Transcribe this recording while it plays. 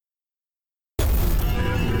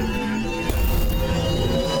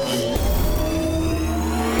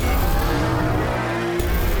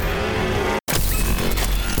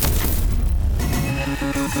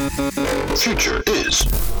future is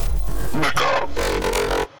Mecha.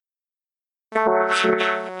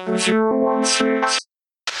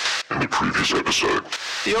 In the previous episode.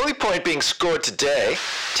 The only point being scored today.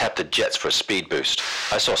 Tap the jets for a speed boost.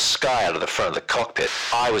 I saw sky out of the front of the cockpit.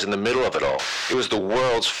 I was in the middle of it all. It was the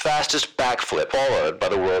world's fastest backflip, followed by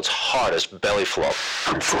the world's hardest belly flop.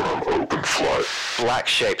 Confirm open flight. Black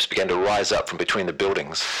shapes began to rise up from between the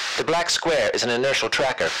buildings. The black square is an inertial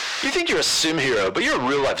tracker. You think you're a sim hero, but you're a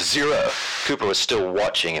real-life zero. Cooper was still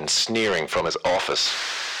watching and sneering from his office.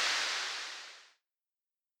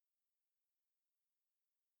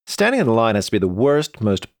 Standing in line has to be the worst,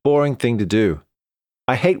 most boring thing to do.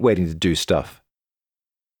 I hate waiting to do stuff.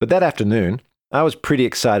 But that afternoon, I was pretty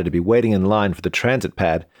excited to be waiting in line for the transit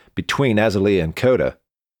pad between Azalea and Coda.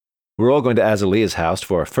 We're all going to Azalea's house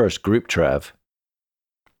for our first group trav.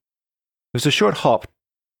 It was a short hop,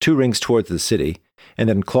 2 rings towards the city, and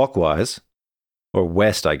then clockwise, or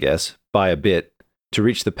west I guess, by a bit, to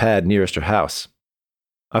reach the pad nearest her house.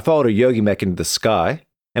 I followed her yogi mech into the sky,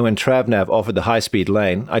 and when TravNav offered the high-speed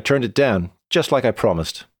lane, I turned it down, just like I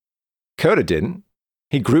promised. Coda didn't.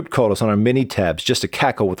 He group called us on our mini-tabs just to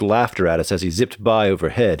cackle with laughter at us as he zipped by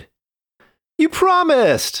overhead. "You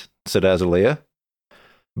promised," said Azalea.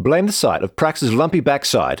 "Blame the sight of Prax's lumpy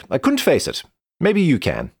backside. I couldn't face it. Maybe you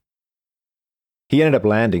can." He ended up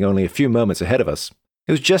landing only a few moments ahead of us.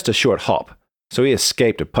 It was just a short hop, so he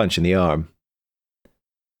escaped a punch in the arm.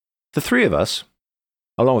 The 3 of us,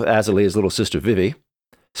 along with Azalea's little sister Vivi,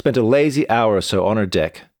 spent a lazy hour or so on her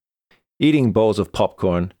deck, eating bowls of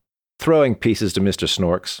popcorn, throwing pieces to Mr.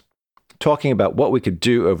 Snorks, talking about what we could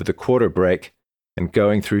do over the quarter break, and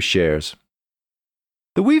going through shares.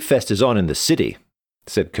 "The Weave Fest is on in the city,"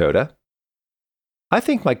 said Coda. "I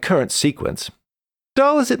think my current sequence,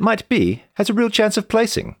 dull as it might be, has a real chance of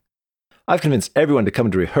placing. I've convinced everyone to come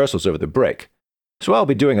to rehearsals over the break, so I'll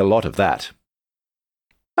be doing a lot of that."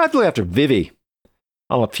 "I'd go after Vivi,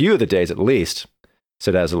 on a few of the days at least,"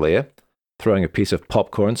 said Azalea, throwing a piece of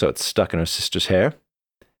popcorn so it stuck in her sister's hair.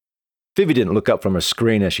 Vivi didn't look up from her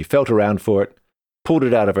screen as she felt around for it, pulled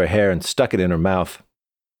it out of her hair and stuck it in her mouth.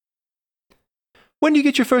 "When do you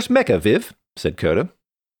get your first mecha, Viv?" said Coda.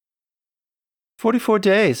 44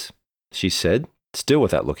 days, she said, still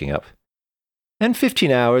without looking up. "And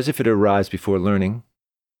 15 hours if it arrives before learning."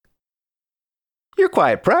 "You're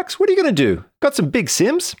quiet, Prax. What are you going to do? Got some big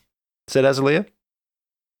sims?" said Azalea.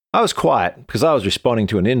 I was quiet because I was responding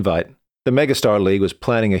to an invite. The Megastar League was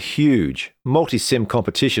planning a huge, multi-sim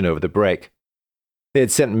competition over the break. They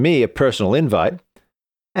had sent me a personal invite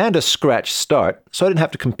and a scratch start, so I didn't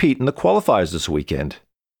have to compete in the qualifiers this weekend.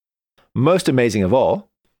 Most amazing of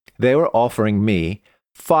all, they were offering me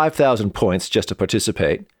 5,000 points just to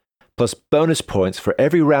participate, plus bonus points for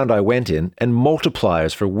every round I went in and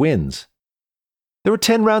multipliers for wins. There were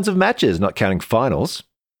 10 rounds of matches, not counting finals.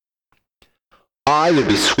 I would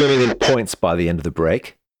be swimming in points by the end of the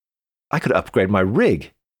break. I could upgrade my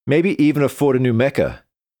rig, maybe even afford a new mecha.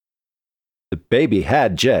 The baby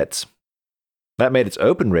had jets. That made its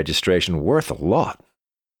open registration worth a lot.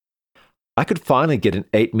 I could finally get an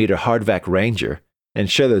 8-meter hardvac Ranger and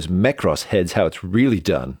show those Mechros heads how it's really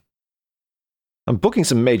done. I'm booking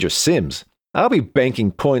some major sims. I'll be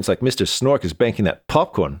banking points like Mr. Snork is banking that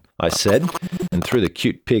popcorn, I said, and threw the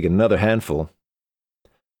cute pig another handful.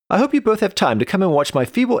 "I hope you both have time to come and watch my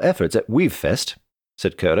feeble efforts at Weave Fest,"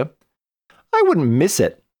 said Coda. "I wouldn't miss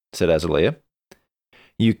it," said Azalea.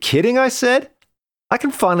 "You kidding?" I said. "I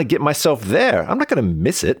can finally get myself there. I'm not going to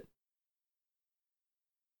miss it."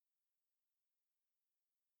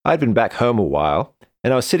 I'd been back home a while,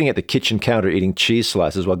 and I was sitting at the kitchen counter eating cheese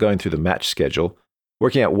slices while going through the match schedule,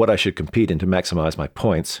 working out what I should compete in to maximize my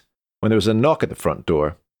points, when there was a knock at the front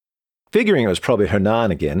door. Figuring it was probably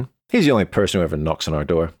Hernan again, he's the only person who ever knocks on our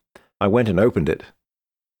door, I went and opened it.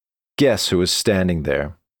 Guess who was standing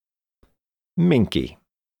there? Minky,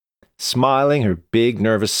 smiling her big,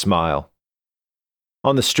 nervous smile.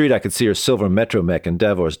 On the street, I could see her silver Metro mech and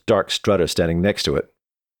Davor's dark strutter standing next to it.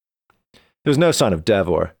 There was no sign of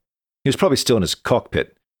Davor. He was probably still in his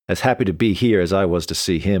cockpit, as happy to be here as I was to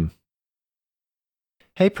see him.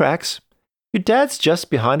 "Hey, Prax, your dad's just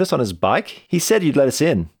behind us on his bike. He said you'd let us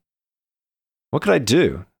in." What could I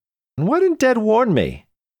do? And why didn't Dad warn me?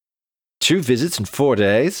 2 visits in 4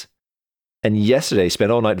 days? And yesterday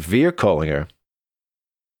spent all night Veer calling her.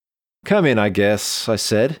 "Come in, I guess," I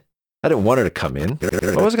said. I didn't want her to come in.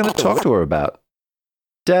 What was I going to talk to her about?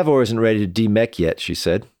 "Davor isn't ready to de-mech yet," she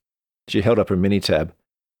said. She held up her mini-tab.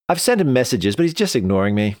 "I've sent him messages, but he's just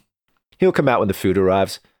ignoring me. He'll come out when the food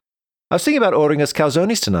arrives. I was thinking about ordering us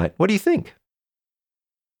calzones tonight. What do you think?"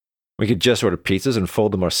 "We could just order pizzas and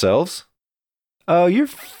fold them ourselves." "Oh, you're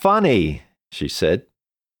funny," she said.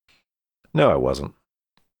 No, I wasn't.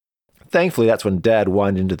 Thankfully, that's when Dad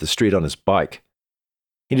whined into the street on his bike.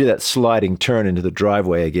 He did that sliding turn into the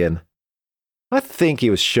driveway again. I think he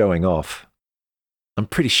was showing off. I'm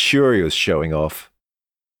pretty sure he was showing off.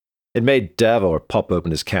 It made Davor pop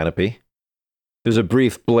open his canopy. There was a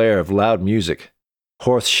brief blare of loud music,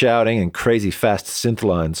 hoarse shouting and crazy fast synth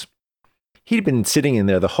lines. He'd been sitting in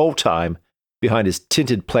there the whole time, behind his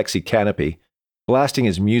tinted plexi canopy, blasting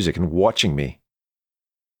his music and watching me.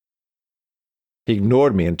 He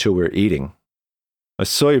ignored me until we were eating. I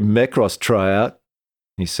saw your Macross tryout,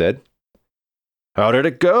 he said. How did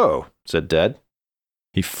it go? Said Dad.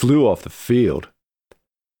 He flew off the field.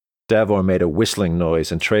 Davor made a whistling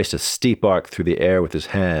noise and traced a steep arc through the air with his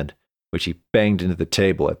hand, which he banged into the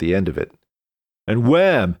table at the end of it. And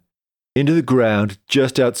wham! Into the ground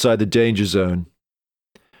just outside the danger zone.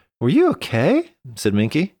 Were you okay? Said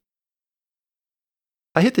Minky.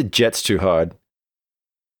 I hit the jets too hard.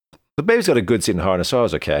 The baby's got a good sitting harness, so I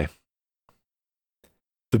was okay.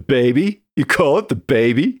 The baby? You call it the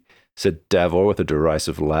baby? Said Davor with a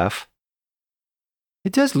derisive laugh.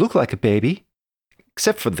 It does look like a baby,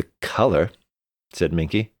 except for the color, said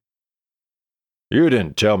Minky. You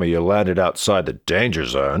didn't tell me you landed outside the danger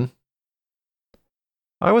zone.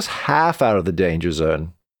 I was half out of the danger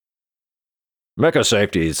zone. Mecha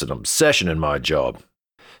safety is an obsession in my job,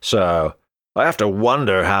 so I have to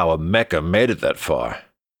wonder how a mecha made it that far.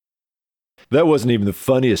 That wasn't even the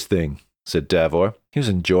funniest thing, said Davor. He was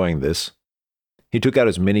enjoying this. He took out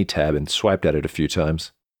his mini-tab and swiped at it a few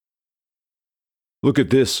times. Look at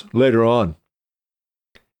this, later on.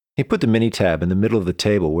 He put the mini-tab in the middle of the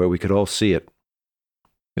table where we could all see it.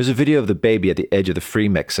 There's a video of the baby at the edge of the free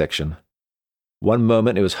mech section. One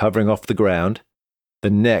moment it was hovering off the ground. The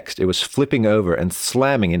next it was flipping over and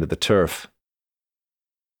slamming into the turf.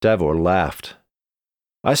 Davor laughed.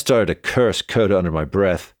 I started to curse Coda under my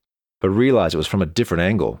breath, but realized it was from a different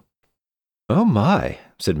angle. Oh my,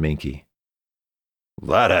 said Minky.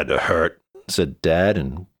 That had to hurt, said Dad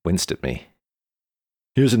and winced at me.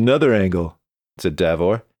 Here's another angle, said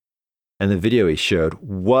Davor, and the video he showed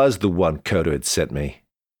was the one Coda had sent me.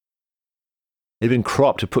 It had been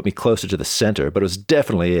cropped to put me closer to the center, but it was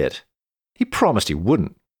definitely it. He promised he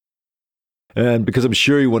wouldn't. And because I'm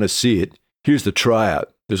sure you want to see it, here's the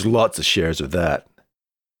tryout. There's lots of shares of that.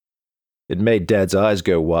 It made Dad's eyes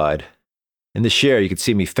go wide. In the share, you could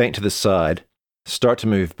see me faint to the side, start to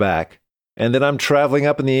move back, and then I'm traveling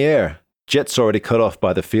up in the air. Jet's already cut off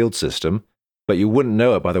by the field system, but you wouldn't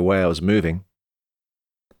know it by the way I was moving.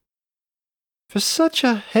 For such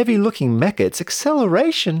a heavy-looking mecha, its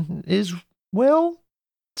acceleration is, well,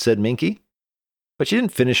 said Minky. But she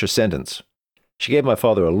didn't finish her sentence. She gave my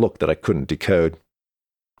father a look that I couldn't decode.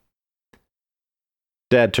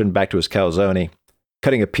 Dad turned back to his calzone,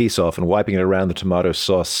 cutting a piece off and wiping it around the tomato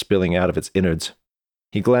sauce spilling out of its innards.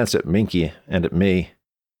 He glanced at Minky and at me.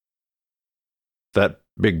 That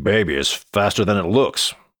big baby is faster than it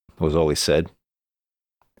looks, was all he said.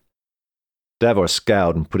 Davor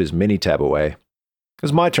scowled and put his mini-tab away. It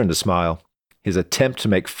was my turn to smile. His attempt to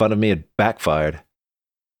make fun of me had backfired.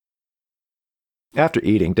 After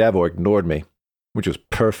eating, Davor ignored me, which was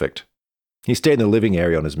perfect. He stayed in the living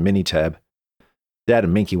area on his mini-tab. Dad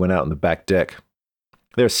and Minky went out on the back deck.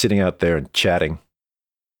 They were sitting out there and chatting.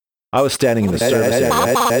 I was standing in the service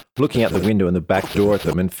area, looking out the window and the back door at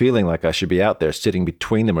them and feeling like I should be out there sitting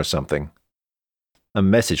between them or something. A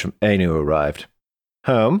message from Anu arrived.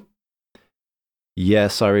 Home?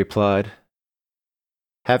 Yes, I replied.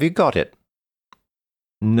 Have you got it?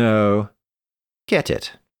 No. Get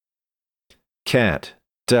it. Can't.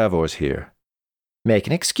 Davor's here. Make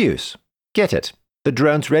an excuse. Get it. The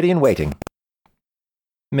drone's ready and waiting.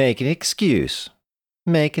 Make an excuse.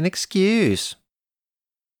 Make an excuse.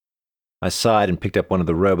 I sighed and picked up one of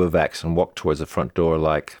the Robovacs and walked towards the front door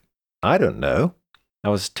like, I don't know. I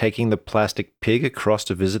was taking the plastic pig across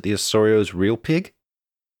to visit the Osorio's real pig?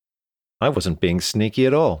 I wasn't being sneaky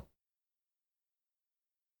at all.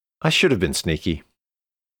 I should have been sneaky.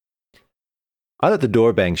 I let the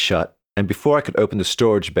door bang shut, and before I could open the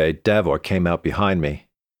storage bay, Davor came out behind me.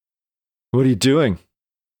 What are you doing?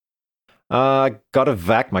 Gotta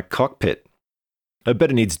vac my cockpit. I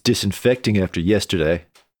bet it needs disinfecting after yesterday.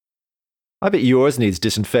 I bet yours needs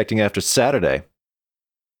disinfecting after Saturday.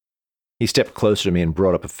 He stepped closer to me and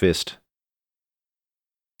brought up a fist.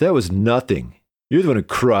 That was nothing. You're the one who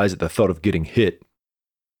cries at the thought of getting hit.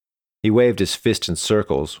 He waved his fist in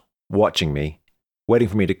circles, watching me, waiting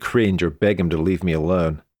for me to cringe or beg him to leave me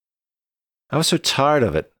alone. I was so tired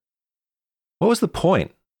of it. What was the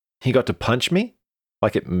point? He got to punch me?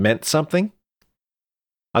 Like it meant something?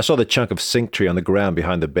 I saw the chunk of sink tree on the ground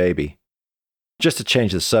behind the baby. Just to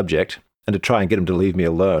change the subject, and to try and get him to leave me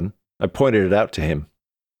alone, I pointed it out to him.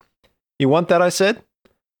 You want that, I said?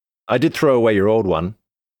 I did throw away your old one.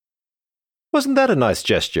 Wasn't that a nice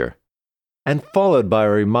gesture? And followed by a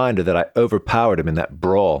reminder that I overpowered him in that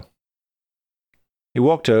brawl. He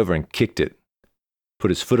walked over and kicked it, put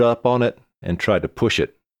his foot up on it, and tried to push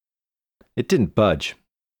it. It didn't budge.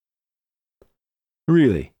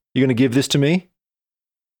 Really? You going to give this to me?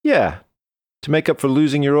 Yeah, to make up for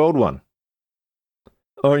losing your old one.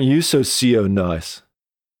 Aren't you so CO nice?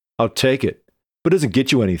 I'll take it, but it doesn't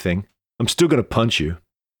get you anything. I'm still going to punch you.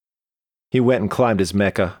 He went and climbed his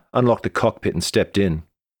mecha, unlocked the cockpit, and stepped in.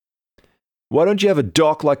 Why don't you have a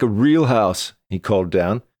dock like a real house? He called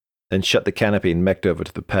down, then shut the canopy and mech'd over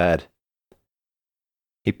to the pad.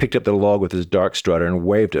 He picked up the log with his dark strutter and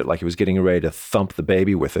waved it like he was getting ready to thump the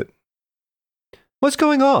baby with it. What's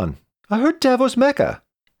going on? I heard Davos mecha,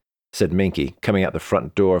 said Minky, coming out the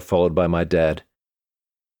front door, followed by my dad.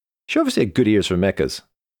 She obviously had good ears for mechas.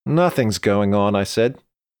 Nothing's going on, I said.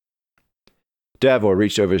 Davor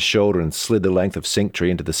reached over his shoulder and slid the length of Sinktree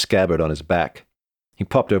into the scabbard on his back. He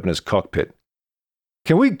popped open his cockpit.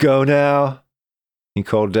 Can we go now? He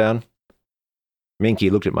called down. Minky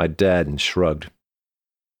looked at my dad and shrugged.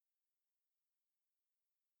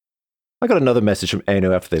 I got another message from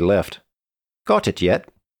Aino after they left. Got it yet?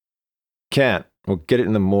 Can't. We'll get it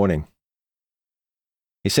in the morning.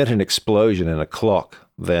 He sent an explosion and a clock,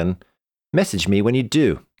 then, message me when you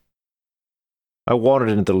do. I wandered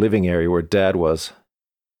into the living area where Dad was.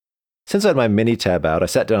 Since I had my mini-tab out, I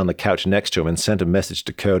sat down on the couch next to him and sent a message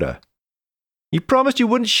to Coda. You promised you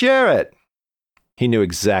wouldn't share it! He knew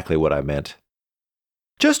exactly what I meant.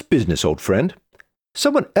 Just business, old friend.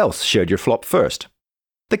 Someone else shared your flop first.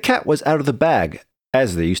 The cat was out of the bag,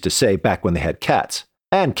 as they used to say back when they had cats,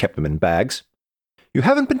 and kept them in bags. You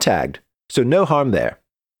haven't been tagged, so no harm there.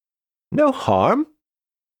 No harm?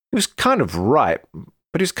 He was kind of right,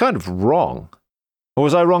 but he was kind of wrong. Or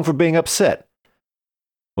was I wrong for being upset?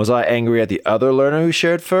 Was I angry at the other learner who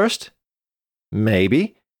shared first?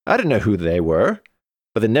 Maybe. I didn't know who they were,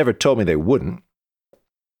 but they never told me they wouldn't.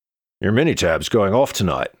 Your mini-tab's going off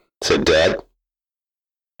tonight, said Dad.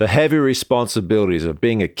 The heavy responsibilities of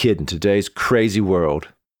being a kid in today's crazy world.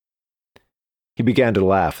 He began to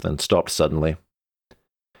laugh, then stopped suddenly.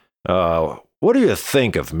 What do you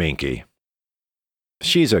think of Minky?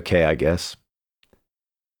 She's okay, I guess.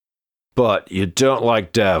 But you don't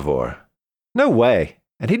like Davor. No way,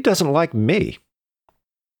 and he doesn't like me.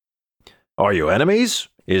 Are you enemies?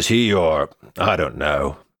 Is he your, I don't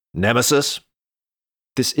know, nemesis?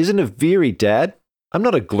 This isn't a Veery, Dad. I'm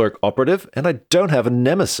not a Glurk operative, and I don't have a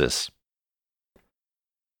nemesis.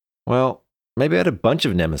 Well, maybe I had a bunch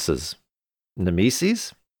of nemesis.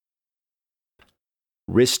 Nemesis?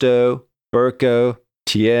 Risto, Burko,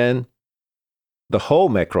 Tien, the whole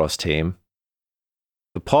Macross team.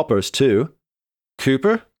 The Poppers, too.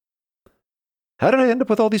 Cooper? How did I end up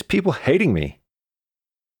with all these people hating me?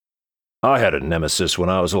 I had a nemesis when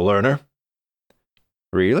I was a learner.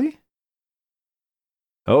 Really?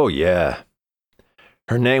 Oh, yeah.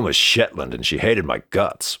 Her name was Shetland, and she hated my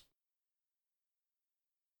guts.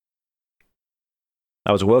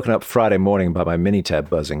 I was woken up Friday morning by my mini-tab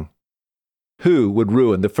buzzing. Who would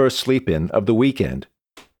ruin the first sleep-in of the weekend?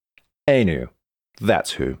 Ainu.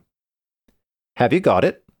 That's who. Have you got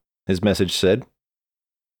it? His message said.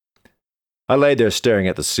 I lay there staring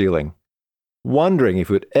at the ceiling, wondering if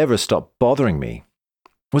he would ever stop bothering me.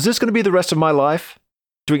 Was this going to be the rest of my life?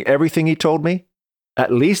 Doing everything he told me?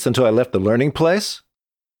 At least until I left the learning place?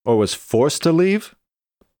 Or was forced to leave?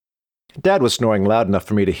 Dad was snoring loud enough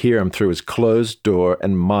for me to hear him through his closed door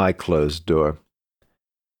and my closed door.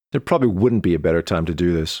 There probably wouldn't be a better time to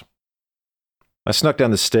do this. I snuck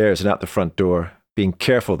down the stairs and out the front door, being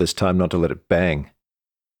careful this time not to let it bang.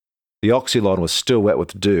 The Oxylon was still wet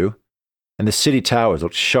with dew, and the city towers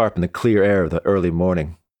looked sharp in the clear air of the early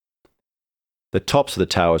morning. The tops of the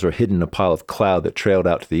towers were hidden in a pile of cloud that trailed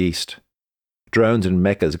out to the east. Drones and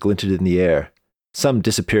mechas glinted in the air, some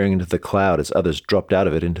disappearing into the cloud as others dropped out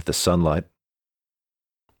of it into the sunlight.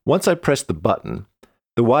 Once I pressed the button,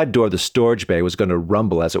 the wide door of the storage bay was going to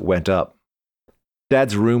rumble as it went up.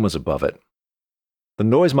 Dad's room was above it. The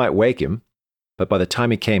noise might wake him, but by the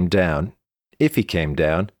time he came down, if he came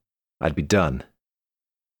down, I'd be done.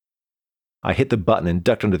 I hit the button and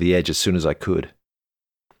ducked under the edge as soon as I could.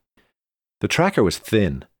 The tracker was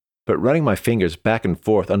thin, but running my fingers back and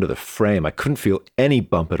forth under the frame, I couldn't feel any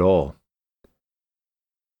bump at all.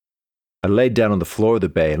 I laid down on the floor of the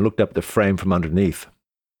bay and looked up at the frame from underneath.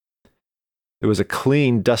 There was a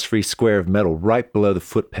clean, dust-free square of metal right below the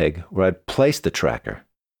foot peg where I'd placed the tracker.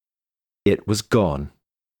 It was gone.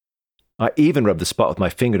 I even rubbed the spot with my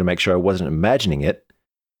finger to make sure I wasn't imagining it,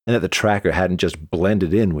 and that the tracker hadn't just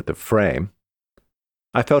blended in with the frame.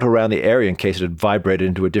 I felt around the area in case it had vibrated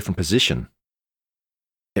into a different position.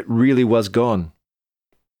 It really was gone.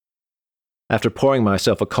 After pouring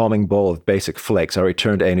myself a calming bowl of basic flakes, I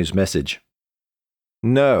returned Anu's message.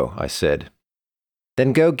 "No," I said.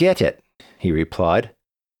 "Then go get it," he replied.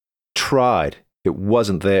 "Tried. It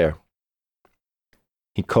wasn't there."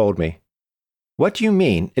 He called me. "What do you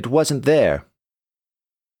mean, it wasn't there?"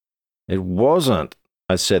 "It wasn't,"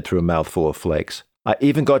 I said through a mouthful of flakes. "I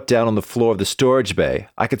even got down on the floor of the storage bay.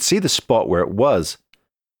 I could see the spot where it was.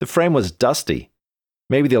 The frame was dusty.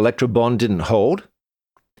 Maybe the electrobond didn't hold?"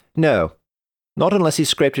 "No, not unless he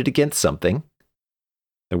scraped it against something."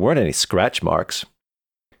 "There weren't any scratch marks."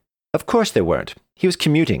 "Of course there weren't. He was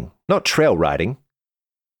commuting, not trail riding."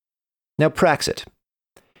 "Now, Praxit,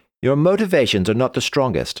 your motivations are not the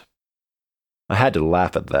strongest." I had to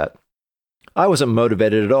laugh at that. I wasn't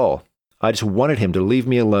motivated at all. I just wanted him to leave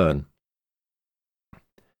me alone.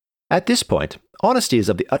 At this point, honesty is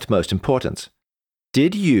of the utmost importance.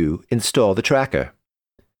 Did you install the tracker?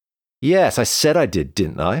 Yes, I said I did,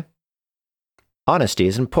 didn't I? Honesty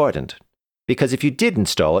is important, because if you did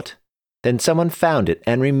install it, then someone found it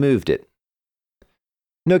and removed it.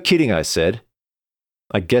 No kidding, I said.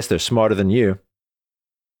 I guess they're smarter than you.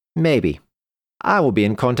 Maybe. I will be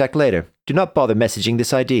in contact later. Do not bother messaging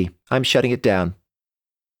this ID. I'm shutting it down.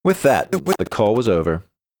 With that, the call was over.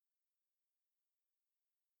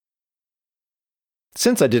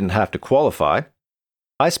 Since I didn't have to qualify,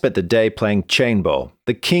 I spent the day playing chainball,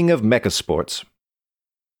 the king of mecha sports.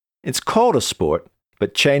 It's called a sport,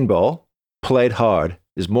 but chainball, played hard,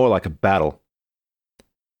 is more like a battle.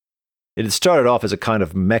 It had started off as a kind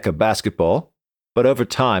of mecha basketball, but over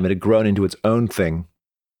time it had grown into its own thing.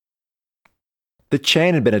 The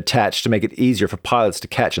chain had been attached to make it easier for pilots to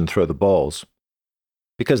catch and throw the balls.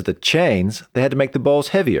 Because of the chains, they had to make the balls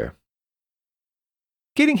heavier.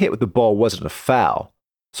 Getting hit with the ball wasn't a foul,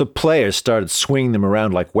 so players started swinging them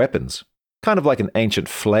around like weapons, kind of like an ancient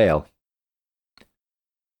flail.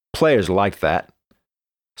 Players liked that,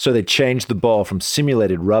 so they changed the ball from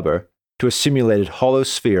simulated rubber to a simulated hollow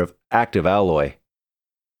sphere of active alloy.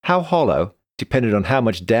 How hollow depended on how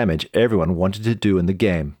much damage everyone wanted to do in the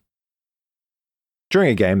game. During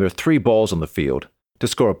a game, there were 3 balls on the field. To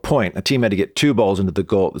score a point, a team had to get 2 balls into the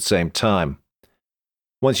goal at the same time.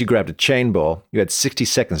 Once you grabbed a chain ball, you had 60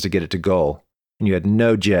 seconds to get it to goal, and you had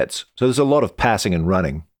no jets, so there's a lot of passing and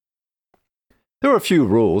running. There were a few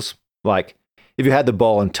rules, like if you had the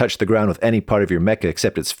ball and touched the ground with any part of your mecha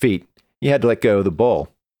except its feet, you had to let go of the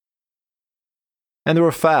ball. And there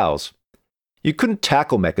were fouls. You couldn't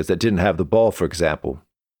tackle mechas that didn't have the ball, for example.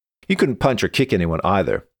 You couldn't punch or kick anyone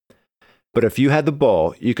either. But if you had the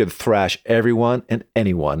ball, you could thrash everyone and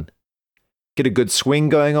anyone. Get a good swing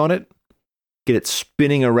going on it, get it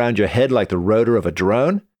spinning around your head like the rotor of a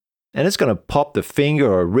drone, and it's going to pop the finger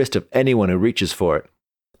or wrist of anyone who reaches for it.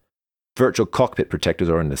 Virtual cockpit protectors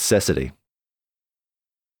are a necessity.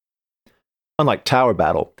 Unlike Tower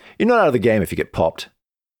Battle, you're not out of the game if you get popped.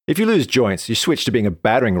 If you lose joints, you switch to being a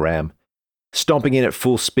battering ram, stomping in at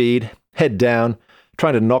full speed, head down,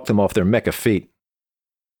 trying to knock them off their mecha feet.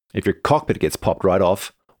 If your cockpit gets popped right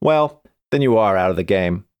off, well, then you are out of the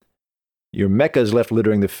game. Your mecha is left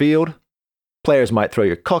littering the field, players might throw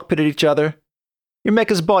your cockpit at each other, your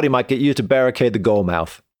mecha's body might get used to barricade the goal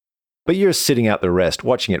mouth, but you're sitting out the rest,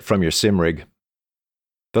 watching it from your sim rig.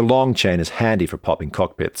 The long chain is handy for popping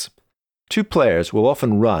cockpits. 2 players will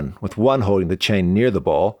often run, with one holding the chain near the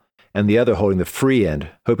ball, and the other holding the free end,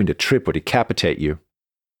 hoping to trip or decapitate you.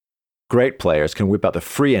 Great players can whip out the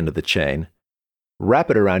free end of the chain,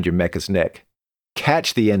 wrap it around your mecha's neck,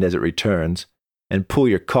 catch the end as it returns, and pull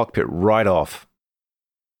your cockpit right off.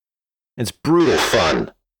 It's brutal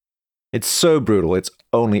fun. It's so brutal it's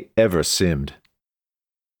only ever simmed.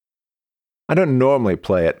 I don't normally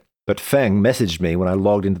play it, but Feng messaged me when I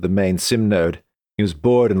logged into the main sim node. He was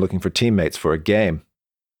bored and looking for teammates for a game.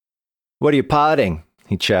 "What are you piloting?"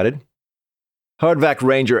 he chatted. "Hardvac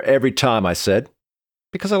Ranger every time," I said.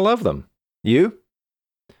 "Because I love them." "You?"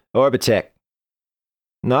 "Orbitech."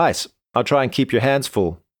 "Nice. I'll try and keep your hands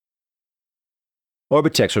full."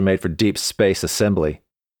 Orbitechs were made for deep space assembly.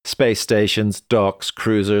 Space stations, docks,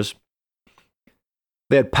 cruisers.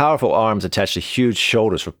 They had powerful arms attached to huge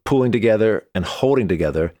shoulders for pulling together and holding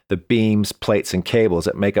together the beams, plates, and cables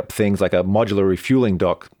that make up things like a modular refueling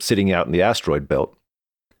dock sitting out in the asteroid belt.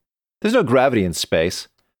 There's no gravity in space,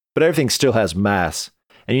 but everything still has mass,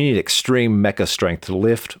 and you need extreme mecha strength to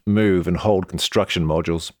lift, move, and hold construction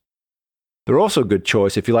modules. They're also a good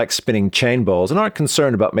choice if you like spinning chain balls and aren't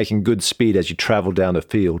concerned about making good speed as you travel down the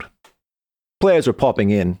field. Players were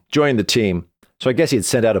popping in, joining the team, so I guess he had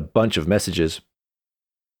sent out a bunch of messages.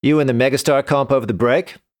 "You in the Megastar comp over the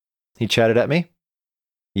break?" he chatted at me.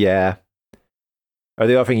 "Yeah." "Are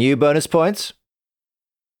they offering you bonus points?"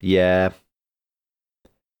 "Yeah."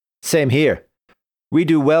 "Same here. We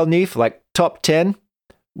do well, Neef, like top 10.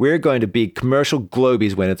 We're going to be commercial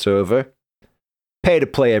globies when it's over. Pay to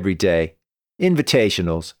play every day.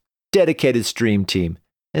 Invitationals. Dedicated stream team.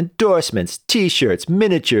 Endorsements, t-shirts,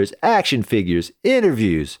 miniatures, action figures,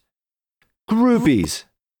 interviews. Groupies."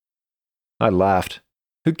 I laughed.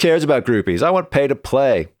 Who cares about groupies? I want pay to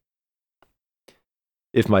play.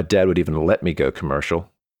 If my dad would even let me go commercial.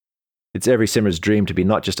 It's every simmer's dream to be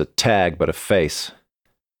not just a tag, but a face.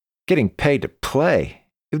 Getting paid to play.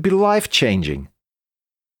 It would be life-changing.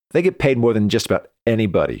 They get paid more than just about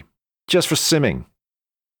anybody, just for simming.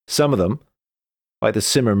 Some of them, like the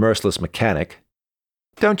Simmer Merciless Mechanic,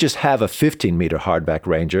 don't just have a 15-meter hardback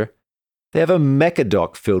ranger. They have a mecha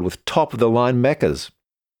dock filled with top-of-the-line mechas.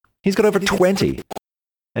 He's got over 20.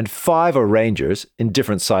 And 5 are rangers in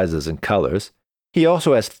different sizes and colors. He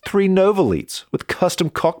also has 3 Novalites with custom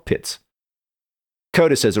cockpits.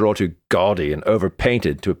 Coda says they're all too gaudy and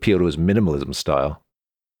overpainted to appeal to his minimalism style.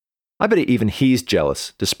 I bet even he's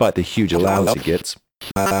jealous, despite the huge allowance he gets.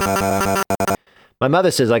 My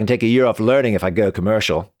mother says I can take a year off learning if I go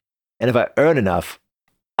commercial. And if I earn enough,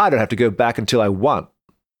 I don't have to go back until I want.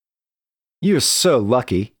 You're so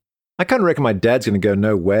lucky. I kind of reckon my dad's going to go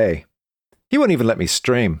no way. He won't even let me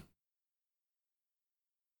stream.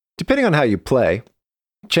 Depending on how you play,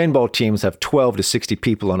 chainball teams have 12 to 60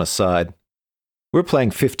 people on a side. We're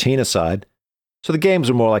playing 15 a side, so the games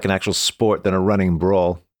are more like an actual sport than a running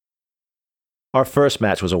brawl. Our first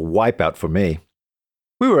match was a wipeout for me.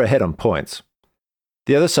 We were ahead on points.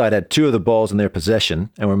 The other side had 2 of the balls in their possession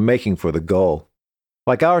and were making for the goal.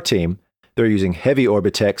 Like our team, they're using heavy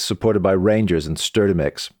Orbitex supported by Rangers and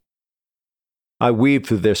Sturdimex. I weaved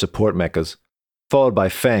through their support mechas, followed by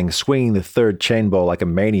Fang swinging the 3rd chainball like a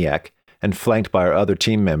maniac and flanked by our other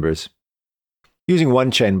team members. Using one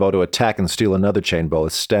chainball to attack and steal another chainball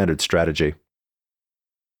is standard strategy.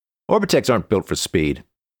 Orbitex aren't built for speed.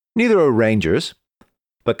 Neither are Rangers,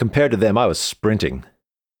 but compared to them I was sprinting.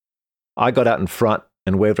 I got out in front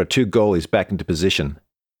and waved our 2 goalies back into position.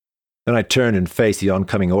 Then I turned and faced the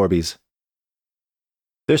oncoming Orbies.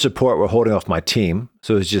 Their support were holding off my team,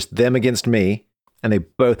 so it was just them against me, and they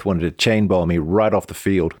both wanted to chainball me right off the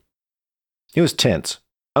field. It was tense.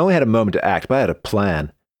 I only had a moment to act, but I had a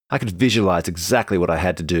plan. I could visualize exactly what I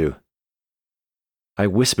had to do. I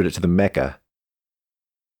whispered it to the mecha,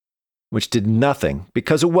 which did nothing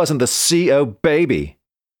because it wasn't the CO baby.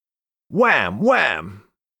 Wham! Wham!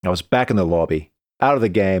 I was back in the lobby, out of the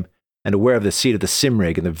game, and aware of the seat of the sim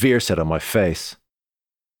rig and the veer set on my face.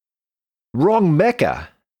 Wrong mecha!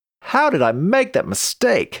 How did I make that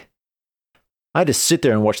mistake? I had to sit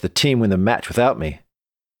there and watch the team win the match without me.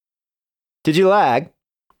 "Did you lag?"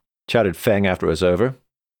 chatted Fang after it was over.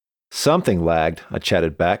 "Something lagged," I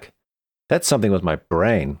chatted back. That something was my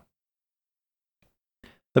brain.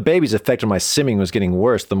 The baby's effect on my simming was getting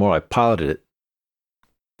worse the more I piloted it.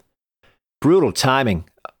 Brutal timing.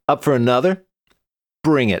 Up for another?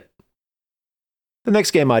 Bring it. The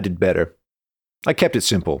next game I did better. I kept it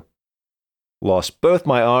simple. Lost both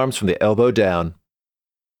my arms from the elbow down.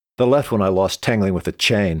 The left one I lost tangling with a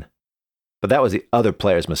chain. But that was the other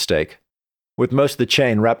player's mistake. With most of the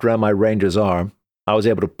chain wrapped around my ranger's arm, I was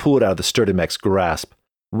able to pull it out of the Sturdimex grasp,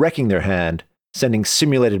 wrecking their hand, sending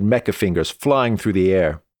simulated mecha fingers flying through the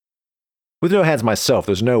air. With no hands myself,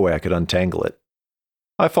 there's no way I could untangle it.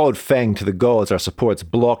 I followed Fang to the goal as our supports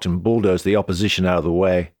blocked and bulldozed the opposition out of the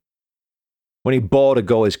way. When he balled a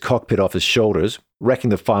goalie's cockpit off his shoulders,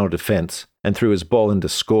 wrecking the final defense, and threw his ball in to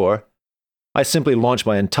score, I simply launched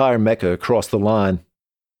my entire mecha across the line.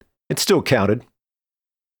 It still counted.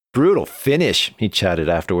 Brutal finish, he chatted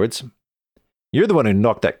afterwards. You're the one who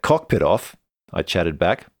knocked that cockpit off, I chatted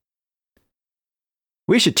back.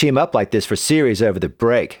 We should team up like this for series over the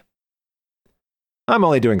break. I'm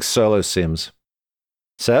only doing solo sims.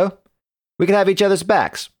 So, we can have each other's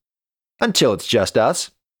backs. Until it's just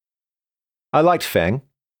us. I liked Fang,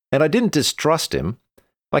 and I didn't distrust him.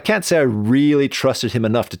 I can't say I really trusted him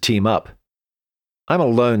enough to team up. I'm a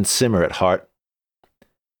lone simmer at heart.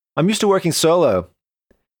 I'm used to working solo.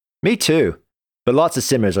 Me too, but lots of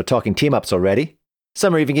simmers are talking team-ups already.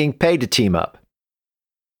 Some are even getting paid to team up.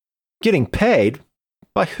 Getting paid?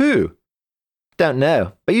 By who? Don't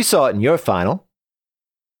know, but you saw it in your final.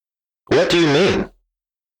 What do you mean?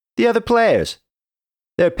 The other players.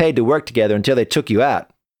 They're paid to work together until they took you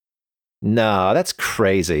out. Nah, that's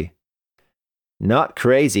crazy. Not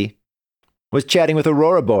crazy. Was chatting with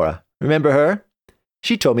Aurora Bora, Remember her?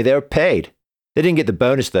 She told me they were paid. They didn't get the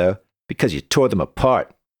bonus, though, because you tore them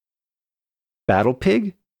apart. Battle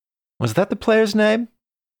Pig? Was that the player's name?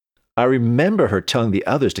 I remember her telling the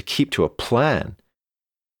others to keep to a plan.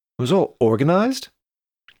 It was all organized?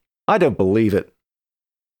 I don't believe it.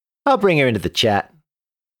 I'll bring her into the chat.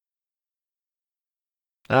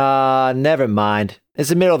 Never mind. It's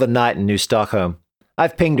the middle of the night in New Stockholm.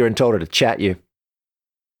 I've pinged her and told her to chat you.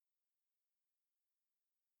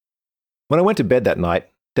 When I went to bed that night,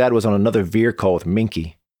 Dad was on another Veer call with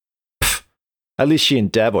Minky. Pfft, at least she and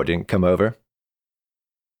Davor didn't come over.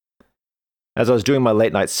 As I was doing my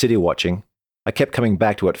late-night city watching, I kept coming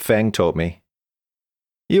back to what Fang told me.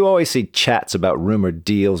 You always see chats about rumored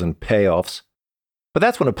deals and payoffs, but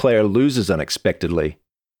that's when a player loses unexpectedly.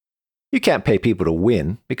 You can't pay people to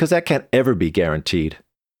win, because that can't ever be guaranteed,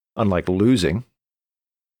 unlike losing.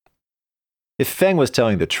 If Feng was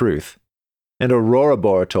telling the truth, and Aurora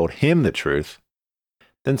Bora told him the truth,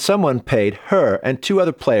 then someone paid her and 2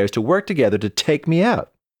 other players to work together to take me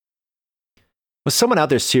out. Was someone out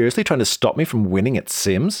there seriously trying to stop me from winning at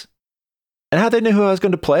Sims? And how'd they know who I was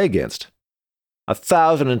going to play against?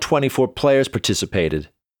 1,024 players participated.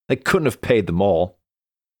 They couldn't have paid them all.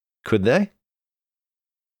 Could they?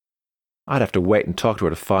 I'd have to wait and talk to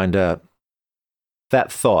her to find out.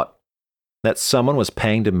 That thought, that someone was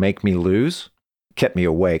paying to make me lose, kept me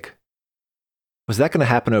awake. Was that going to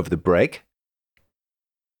happen over the break?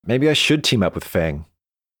 Maybe I should team up with Fang.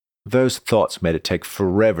 Those thoughts made it take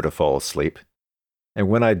forever to fall asleep. And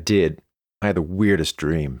when I did, I had the weirdest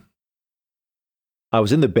dream. I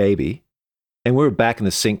was in the baby, and we were back in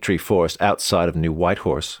the Sinktree Forest outside of New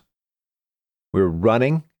Whitehorse. We were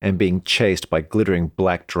running and being chased by glittering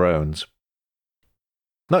black drones.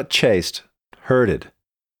 Not chased, herded.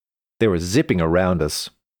 They were zipping around us.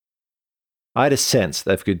 I had a sense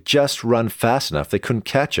that if we could just run fast enough, they couldn't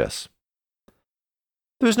catch us.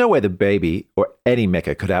 There was no way the baby or any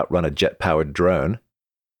mecha could outrun a jet-powered drone.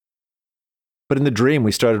 But in the dream,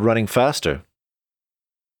 we started running faster.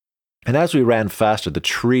 And as we ran faster, the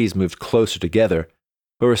trees moved closer together,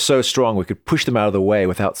 but were so strong we could push them out of the way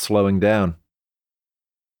without slowing down.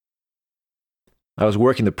 I was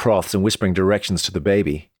working the proths and whispering directions to the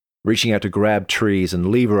baby, reaching out to grab trees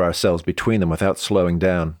and lever ourselves between them without slowing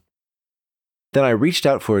down. Then I reached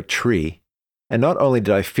out for a tree, and not only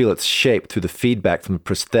did I feel its shape through the feedback from the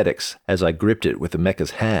prosthetics as I gripped it with the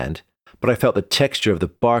mecha's hand, but I felt the texture of the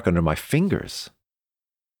bark under my fingers.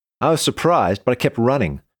 I was surprised, but I kept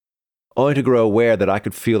running, only to grow aware that I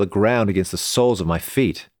could feel the ground against the soles of my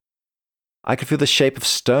feet. I could feel the shape of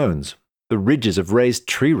stones, the ridges of raised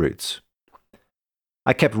tree roots.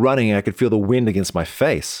 I kept running and I could feel the wind against my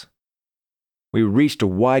face. We reached a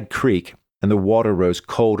wide creek, and the water rose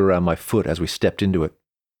cold around my foot as we stepped into it.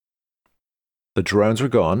 The drones were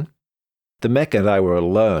gone. The mecha and I were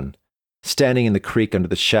alone, standing in the creek under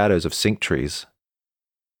the shadows of sink trees.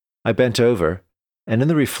 I bent over, and in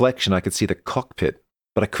the reflection I could see the cockpit,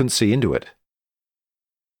 but I couldn't see into it.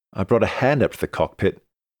 I brought a hand up to the cockpit,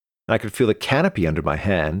 and I could feel the canopy under my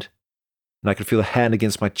hand, and I could feel a hand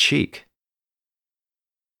against my cheek.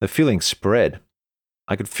 The feeling spread.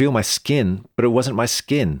 I could feel my skin, but it wasn't my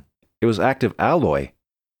skin. It was active alloy.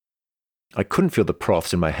 I couldn't feel the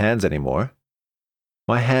profs in my hands anymore.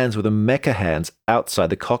 My hands were the mecha hands outside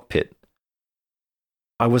the cockpit.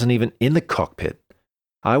 I wasn't even in the cockpit.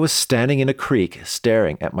 I was standing in a creek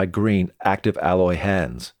staring at my green active alloy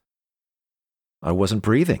hands. I wasn't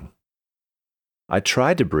breathing. I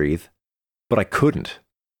tried to breathe, but I couldn't.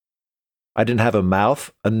 I didn't have a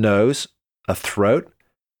mouth, a nose, a throat.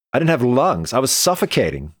 I didn't have lungs. I was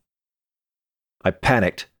suffocating. I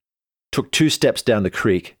panicked, took 2 steps down the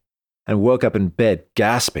creek, and woke up in bed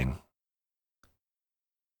gasping.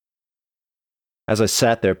 As I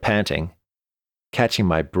sat there panting, catching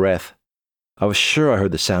my breath, I was sure I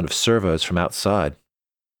heard the sound of servos from outside.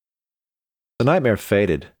 The nightmare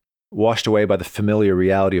faded, washed away by the familiar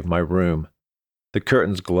reality of my room, the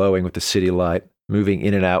curtains glowing with the city light, moving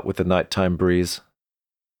in and out with the nighttime breeze.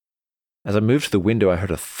 As I moved to the window, I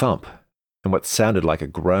heard a thump and what sounded like a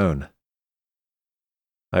groan.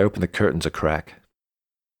 I opened the curtains a crack.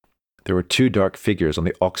 There were 2 dark figures on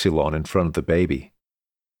the oxylon in front of the baby.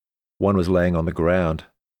 One was laying on the ground.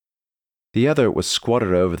 The other was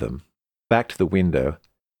squatted over them, back to the window,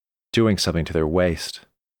 doing something to their waist.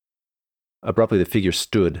 Abruptly, the figure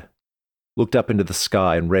stood, looked up into the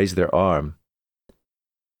sky, and raised their arm.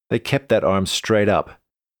 They kept that arm straight up,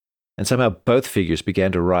 and somehow both figures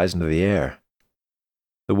began to rise into the air.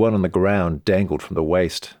 The one on the ground dangled from the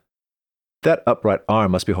waist. That upright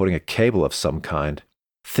arm must be holding a cable of some kind,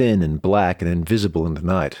 thin and black and invisible in the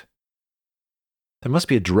night. There must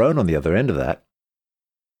be a drone on the other end of that,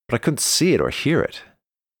 but I couldn't see it or hear it.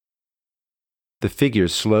 The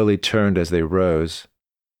figures slowly turned as they rose,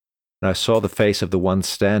 and I saw the face of the one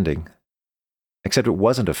standing. Except it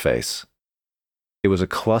wasn't a face. It was a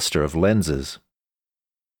cluster of lenses.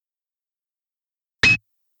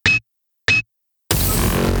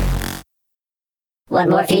 Want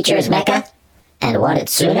more Futures Mecca? And want it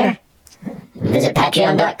sooner? Visit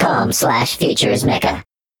patreon.com/FuturesMecca.